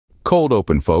Cold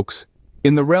open, folks.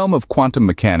 In the realm of quantum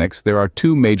mechanics, there are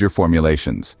two major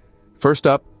formulations. First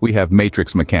up, we have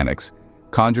matrix mechanics,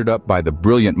 conjured up by the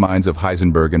brilliant minds of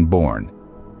Heisenberg and Born.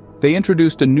 They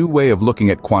introduced a new way of looking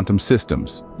at quantum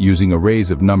systems, using arrays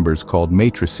of numbers called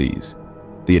matrices.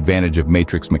 The advantage of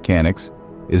matrix mechanics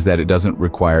is that it doesn't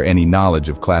require any knowledge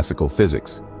of classical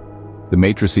physics. The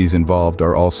matrices involved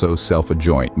are also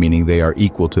self-adjoint, meaning they are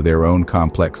equal to their own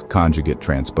complex conjugate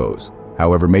transpose.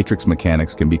 However, matrix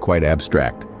mechanics can be quite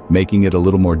abstract, making it a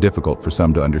little more difficult for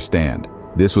some to understand.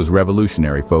 This was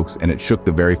revolutionary, folks, and it shook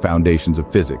the very foundations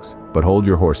of physics. But hold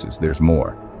your horses, there's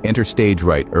more. Enter stage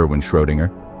right Erwin Schrödinger.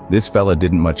 This fella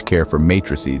didn't much care for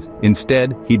matrices.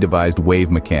 Instead, he devised wave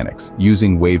mechanics,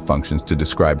 using wave functions to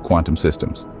describe quantum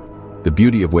systems. The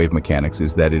beauty of wave mechanics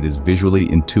is that it is visually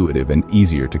intuitive and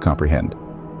easier to comprehend.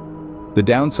 The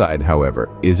downside, however,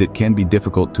 is it can be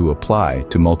difficult to apply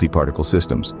to multi-particle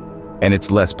systems, and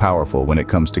it's less powerful when it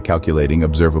comes to calculating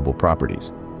observable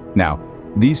properties. Now,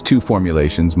 these two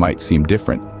formulations might seem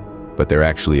different, but they're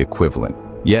actually equivalent.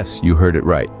 Yes, you heard it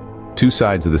right. Two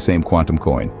sides of the same quantum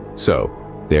coin. So,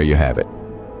 there you have it.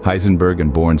 Heisenberg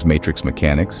and Born's matrix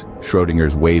mechanics,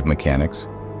 Schrödinger's wave mechanics.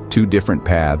 Two different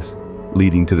paths,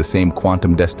 leading to the same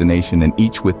quantum destination and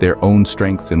each with their own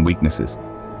strengths and weaknesses.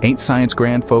 Ain't science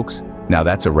grand, folks? Now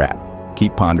that's a wrap.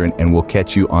 Keep pondering and we'll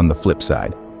catch you on the flip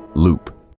side. Loop.